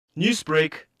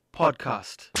Newsbreak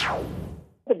Podcast.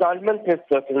 The government is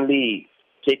certainly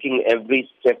taking every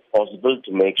step possible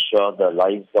to make sure the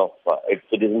lives of its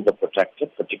citizens are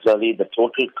protected, particularly the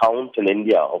total count in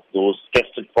India of those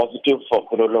tested positive for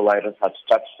coronavirus has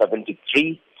touched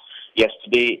 73.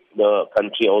 Yesterday, the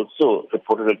country also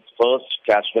reported its first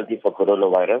casualty for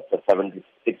coronavirus, a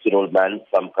 76-year-old man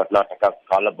from Karnataka's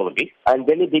Kalaburgi. And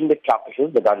Delhi being the capital,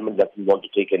 the government doesn't want to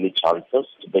take any chances.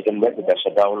 To begin with, they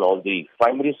shut down all the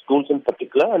primary schools in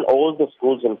particular, and all the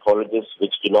schools and colleges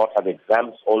which do not have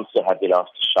exams also have been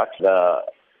asked to shut. The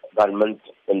government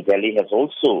in Delhi has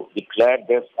also declared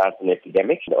this as an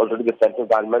epidemic. Already the central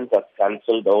government has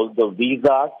cancelled all the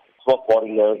visas for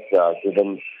foreigners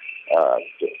given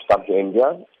to come to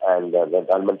India, and the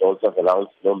government also has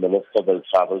announced no minister will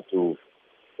travel to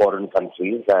foreign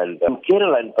countries. And in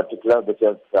Kerala in particular, which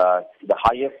has the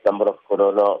highest number of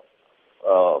corona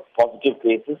positive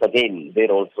cases, again,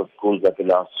 there also schools have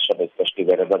been asked to shut, especially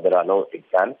wherever there are no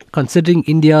exams. Considering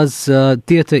India's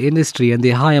theatre industry and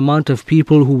the high amount of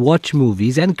people who watch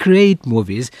movies and create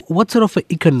movies, what sort of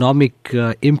economic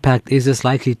impact is this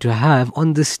likely to have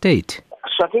on the state?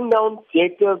 Shutting down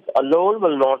theatres alone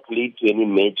will not lead to any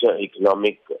major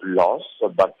economic loss,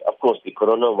 but of course the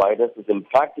coronavirus's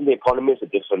impact in the economy is a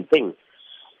different thing.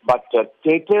 But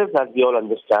theatres, as we all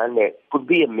understand, could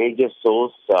be a major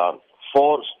source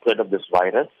for spread of this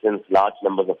virus, since large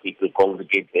numbers of people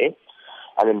congregate there.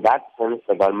 And in that sense,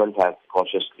 the government has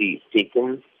cautiously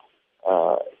taken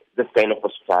this kind of a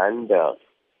stand,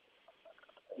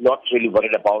 not really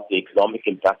worried about the economic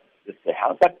impact this may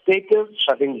have. But theatres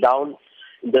shutting down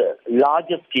in the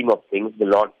larger scheme of things will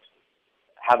not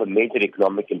have a major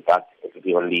economic impact. It will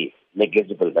be only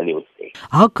negligible, then you would say.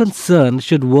 How concerned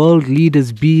should world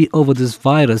leaders be over this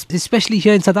virus, especially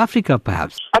here in South Africa,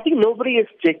 perhaps? I think nobody is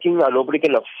nobody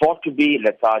can afford to be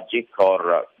lethargic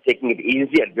or taking it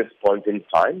easy at this point in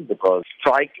time, because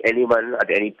strike anyone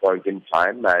at any point in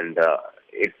time, and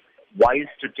it's wise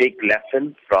to take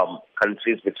lessons from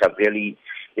countries which have really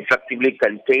effectively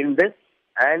contained this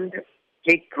and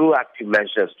take proactive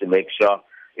measures to make sure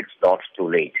it's not too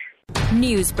late.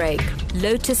 Newsbreak,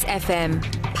 Lotus FM,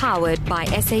 powered by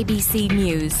SABC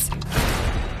News.